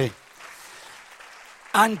 somebody.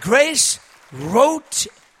 And grace wrote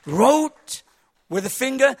with a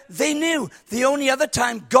finger. They knew the only other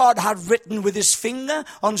time God had written with his finger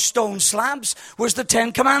on stone slabs was the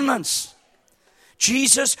 10 Commandments.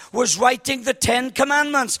 Jesus was writing the 10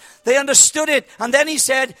 Commandments. They understood it. And then he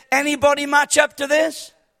said, anybody match up to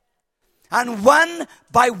this? And one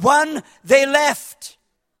by one they left.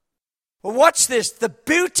 Well, watch this. The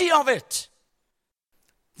beauty of it.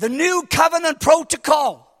 The new covenant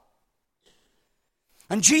protocol.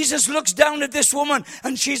 And Jesus looks down at this woman,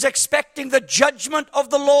 and she's expecting the judgment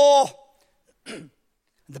of the law.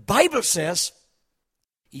 The Bible says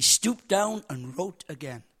he stooped down and wrote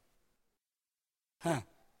again.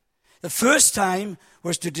 The first time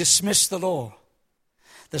was to dismiss the law.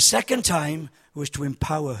 The second time was to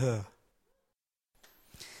empower her.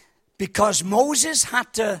 Because Moses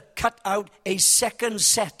had to cut out a second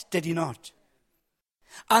set, did he not?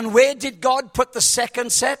 And where did God put the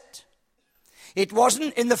second set? It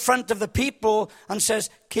wasn't in the front of the people and says,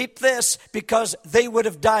 keep this because they would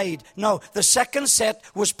have died. No, the second set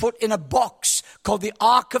was put in a box called the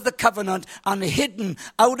Ark of the Covenant and hidden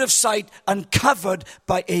out of sight and covered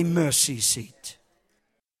by a mercy seat.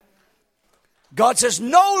 God says,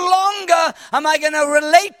 no longer am I going to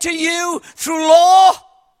relate to you through law,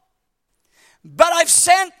 but I've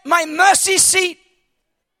sent my mercy seat.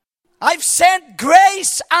 I've sent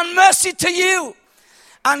grace and mercy to you.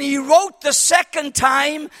 And he wrote the second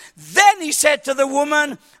time. Then he said to the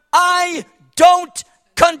woman, I don't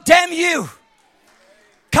condemn you.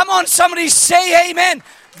 Come on, somebody say amen.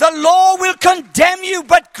 The law will condemn you,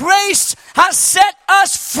 but grace has set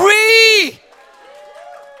us free.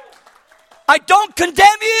 I don't condemn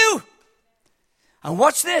you. And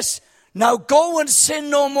watch this. Now go and sin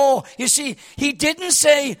no more. You see, he didn't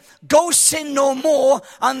say, go sin no more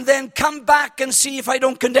and then come back and see if I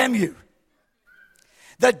don't condemn you.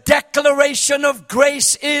 The declaration of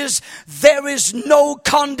grace is, there is no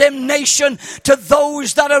condemnation to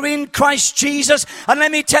those that are in Christ Jesus. And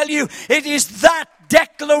let me tell you, it is that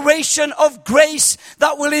declaration of grace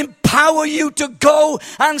that will empower you to go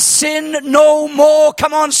and sin no more.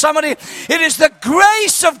 Come on, somebody. It is the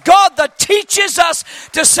grace of God that teaches us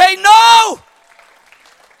to say no.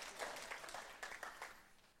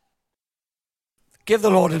 Give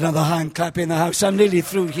the Lord another hand clap in the house. I'm nearly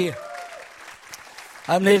through here.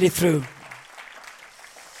 I'm nearly through.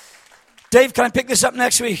 Dave, can I pick this up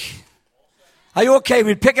next week? Are you okay?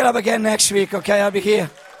 We'll pick it up again next week, okay? I'll be here.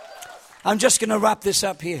 I'm just going to wrap this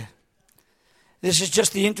up here. This is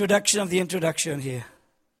just the introduction of the introduction here.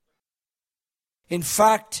 In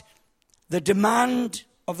fact, the demand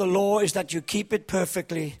of the law is that you keep it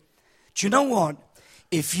perfectly. Do you know what?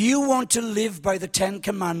 If you want to live by the 10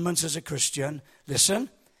 Commandments as a Christian, listen,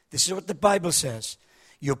 this is what the Bible says.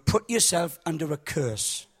 You put yourself under a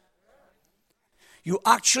curse. You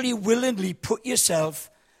actually willingly put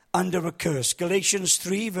yourself under a curse. Galatians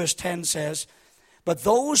 3 verse 10 says, but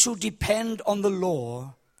those who depend on the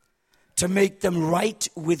law to make them right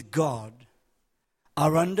with God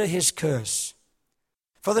are under his curse.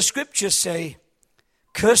 For the scriptures say,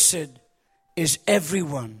 cursed is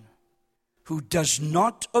everyone who does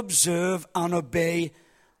not observe and obey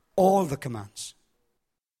all the commands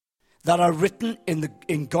that are written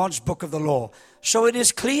in God's book of the law. So it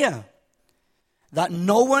is clear that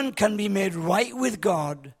no one can be made right with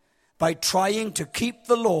God by trying to keep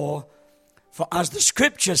the law. For as the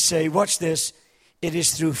scriptures say, watch this, it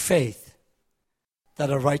is through faith that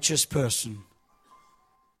a righteous person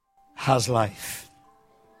has life.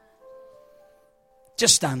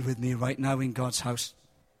 Just stand with me right now in God's house.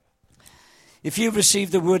 If you've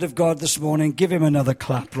received the word of God this morning, give him another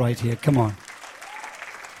clap right here. Come on.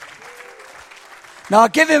 Now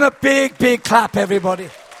give him a big, big clap, everybody.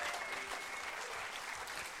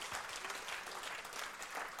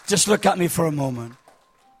 Just look at me for a moment.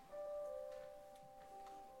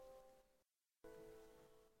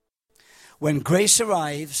 When grace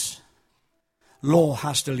arrives, law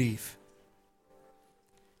has to leave.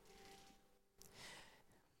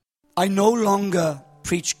 I no longer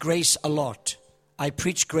preach grace a lot. I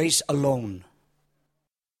preach grace alone.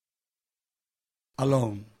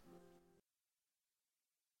 Alone.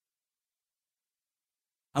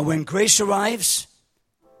 And when grace arrives,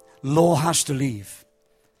 law has to leave.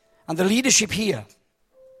 And the leadership here,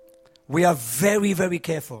 we are very, very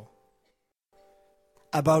careful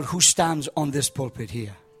about who stands on this pulpit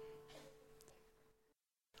here.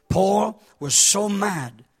 Paul was so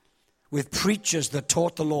mad with preachers that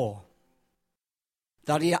taught the law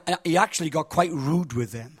that he actually got quite rude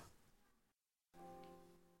with them.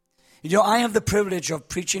 You know, I have the privilege of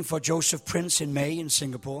preaching for Joseph Prince in May in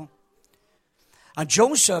Singapore. And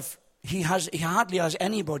Joseph, he hardly has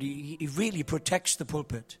anybody. He really protects the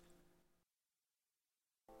pulpit.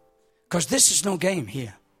 Because this is no game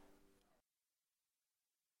here.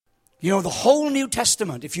 You know, the whole New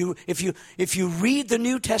Testament, if you read the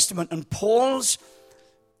New Testament and Paul's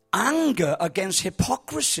anger against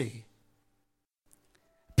hypocrisy,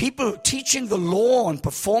 people teaching the law and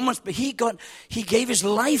performance, but he gave his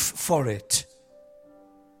life for it.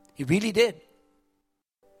 He really did.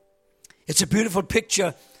 It's a beautiful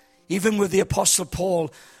picture, even with the Apostle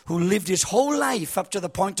Paul, who lived his whole life up to the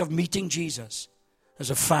point of meeting Jesus as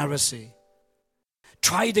a Pharisee.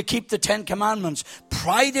 Tried to keep the 10 Commandments,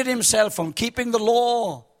 prided himself on keeping the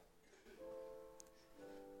law,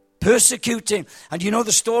 persecuting. And you know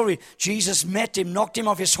the story. Jesus met him, knocked him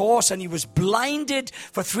off his horse, and he was blinded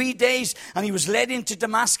for 3 days, and he was led into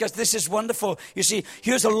Damascus. This is wonderful. You see,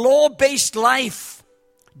 here's a law-based life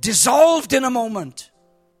dissolved in a moment.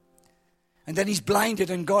 And then he's blinded,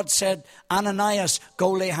 and God said, Ananias, go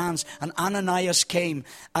lay hands. And Ananias came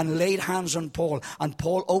and laid hands on Paul. And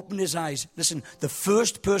Paul opened his eyes. Listen, the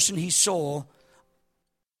first person he saw,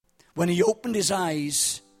 when he opened his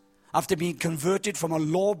eyes, after being converted from a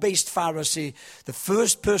law-based Pharisee, the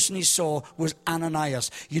first person he saw was Ananias.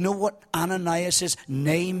 You know what Ananias'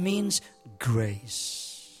 name means? Grace.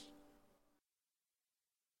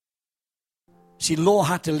 See, law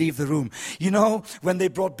had to leave the room. You know, when they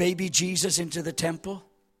brought baby Jesus into the temple?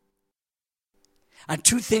 And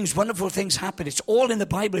two things, wonderful things happened. It's all in the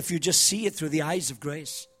Bible if you just see it through the eyes of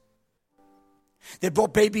grace. They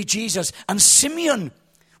brought baby Jesus. And Simeon,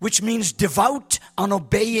 which means devout and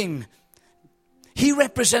obeying. He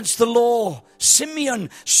represents the law. Simeon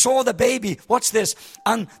saw the baby. Watch this.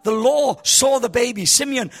 And the law saw the baby.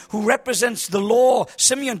 Simeon, who represents the law.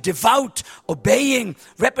 Simeon, devout, obeying,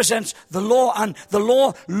 represents the law. And the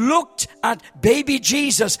law looked at baby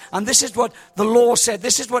Jesus. And this is what the law said.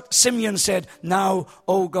 This is what Simeon said. Now,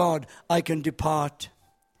 oh God, I can depart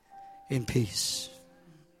in peace.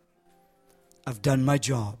 I've done my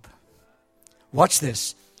job. Watch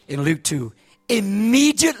this. In Luke 2.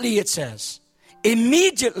 Immediately, it says,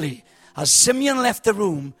 immediately, as Simeon left the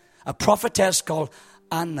room, a prophetess called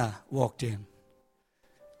Anna walked in.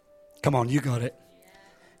 Come on, you got it.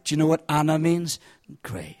 Do you know what Anna means?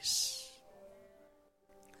 Grace.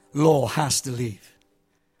 Law has to leave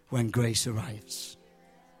when grace arrives.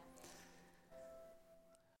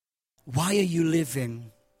 Why are you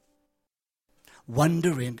living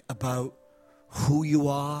wondering about who you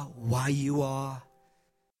are, why you are?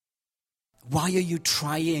 Why are you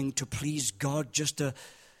trying to please God just to...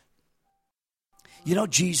 You know,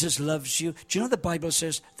 Jesus loves you. Do you know the Bible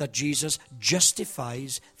says that Jesus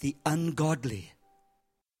justifies the ungodly?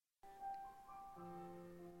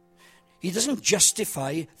 He doesn't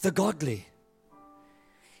justify the godly.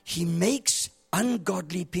 He makes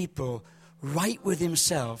ungodly people right with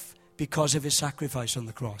himself because of his sacrifice on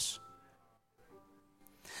the cross.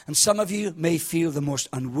 And some of you may feel the most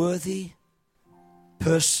unworthy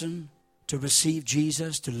person to receive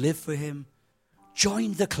Jesus, to live for him.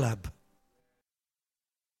 Join the club.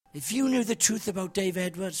 If you knew the truth about Dave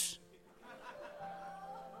Edwards,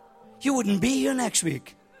 you wouldn't be here next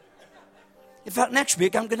week. In fact, next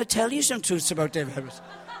week I'm going to tell you some truths about Dave Edwards.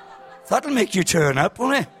 That'll make you turn up,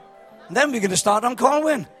 won't it? And then we're going to start on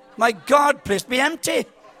Colwyn. My God, place be empty.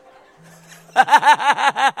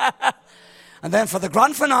 And then for the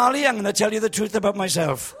grand finale, I'm going to tell you the truth about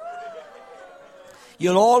myself.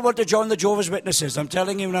 You'll all want to join the Jehovah's Witnesses, I'm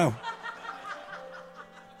telling you now.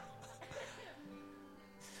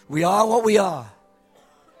 We are what we are.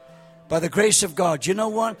 By the grace of God. Do you know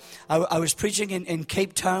what? I was preaching in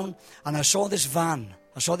Cape Town, and I saw this van.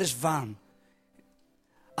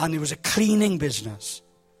 And it was a cleaning business.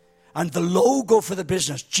 And the logo for the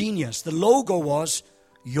business, genius. The logo was,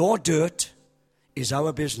 your dirt is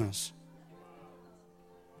our business.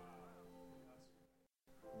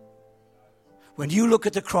 When you look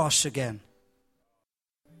at the cross again,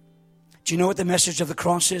 do you know what the message of the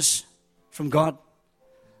cross is from God?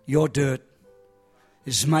 Your dirt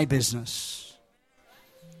is my business.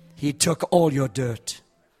 He took all your dirt,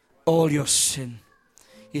 all your sin.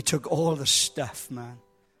 He took all the stuff, man.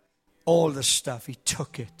 All the stuff. He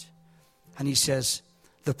took it. And he says,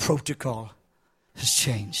 the protocol has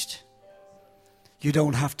changed. You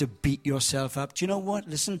don't have to beat yourself up. Do you know what?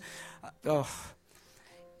 Listen.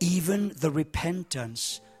 Even the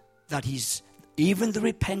repentance that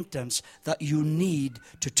you need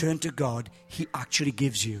to turn to God, he actually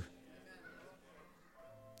gives you.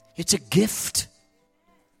 It's a gift.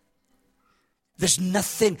 There's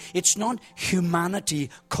nothing, it's not humanity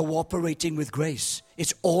cooperating with grace.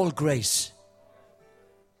 It's all grace.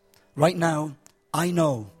 Right now, I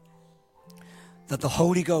know that the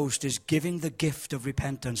Holy Ghost is giving the gift of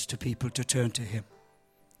repentance to people to turn to him.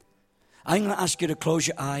 I'm going to ask you to close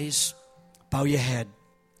your eyes, bow your head.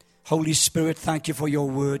 Holy Spirit, thank you for your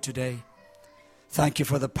word today. Thank you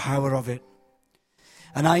for the power of it.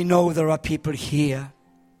 And I know there are people here,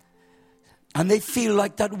 and they feel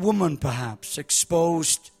like that woman perhaps,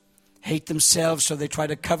 exposed, hate themselves, so they try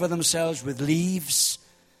to cover themselves with leaves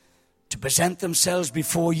to present themselves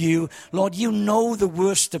before you. Lord, you know the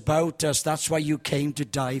worst about us. That's why you came to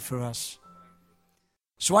die for us.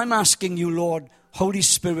 So I'm asking you, Lord, Holy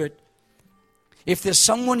Spirit, if there's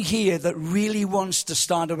someone here that really wants to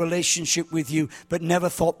start a relationship with you but never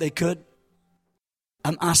thought they could,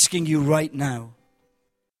 I'm asking you right now,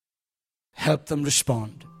 help them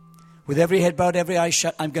respond. With every head bowed, every eye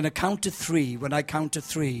shut, I'm going to count to 3. When I count to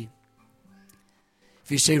 3,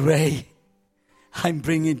 if you say, Ray, I'm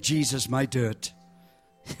bringing Jesus my dirt.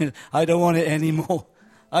 I don't want it anymore.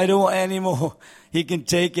 I don't want any more. He can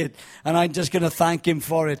take it. And I'm just going to thank him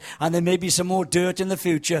for it. And there may be some more dirt in the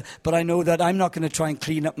future, but I know that I'm not going to try and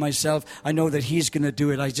clean up myself. I know that he's going to do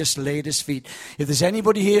it. I just lay at his feet. If there's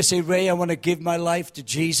anybody here, say, Ray, I want to give my life to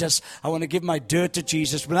Jesus. I want to give my dirt to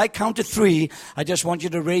Jesus. When I count to 3, I just want you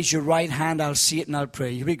to raise your right hand. I'll see it and I'll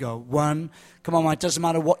pray. Here we go. 1. Come on, man. It doesn't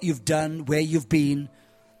matter what you've done, where you've been.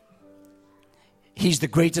 He's the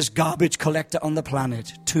greatest garbage collector on the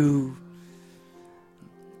planet. 2.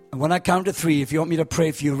 And when I count to 3, if you want me to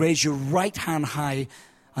pray for you, raise your right hand high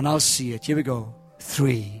and I'll see it. Here we go.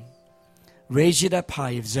 3. Raise it up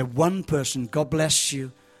high. If there's one person, God bless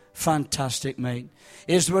you. Fantastic, mate.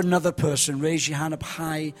 Is there another person? Raise your hand up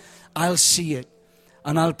high. I'll see it,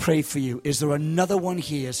 and I'll pray for you. Is there another one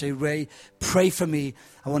here? Say, Ray, pray for me.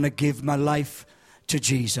 I want to give my life to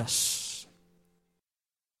Jesus.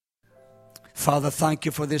 Father, thank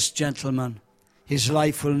you for this gentleman. His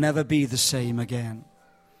life will never be the same again.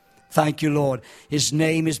 Thank you, Lord. His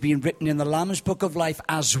name is being written in the Lamb's Book of Life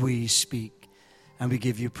as we speak, and we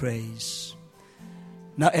give you praise.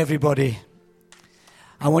 Now, everybody,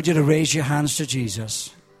 I want you to raise your hands to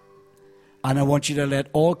Jesus. And I want you to let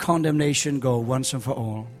all condemnation go once and for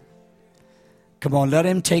all. Come on, let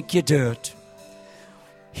him take your dirt.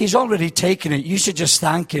 He's already taken it. You should just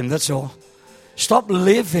thank him, that's all. Stop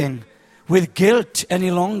living with guilt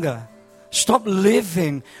any longer. Stop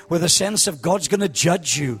living with a sense of God's going to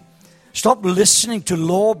judge you. Stop listening to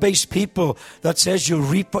law-based people that says you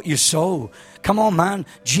reap what you sow. Come on, man.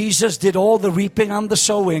 Jesus did all the reaping and the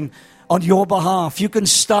sowing on your behalf. You can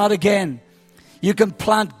start again. You can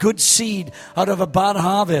plant good seed out of a bad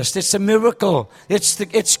harvest. It's a miracle.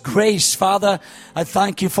 It's grace. Father, I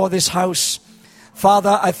thank you for this house.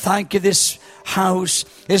 Father, I thank you this house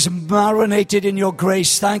is marinated in your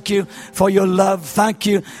grace. Thank you for your love. Thank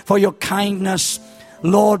you for your kindness.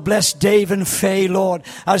 Lord, bless Dave and Faye, Lord,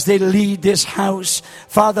 as they lead this house.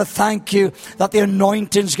 Father, thank you that the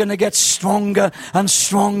anointing's going to get stronger and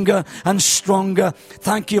stronger and stronger.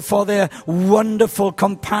 Thank you for their wonderful,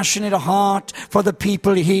 compassionate heart for the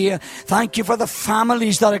people here. Thank you for the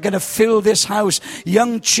families that are going to fill this house.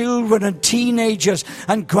 Young children and teenagers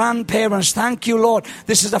and grandparents. Thank you, Lord.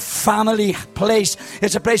 This is a family place.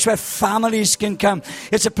 It's a place where families can come.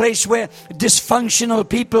 It's a place where dysfunctional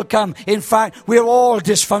people come. In fact, we're all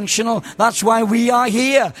dysfunctional. That's why we are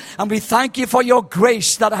here. And we thank you for your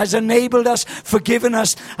grace that has enabled us, forgiven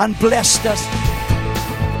us, and blessed us.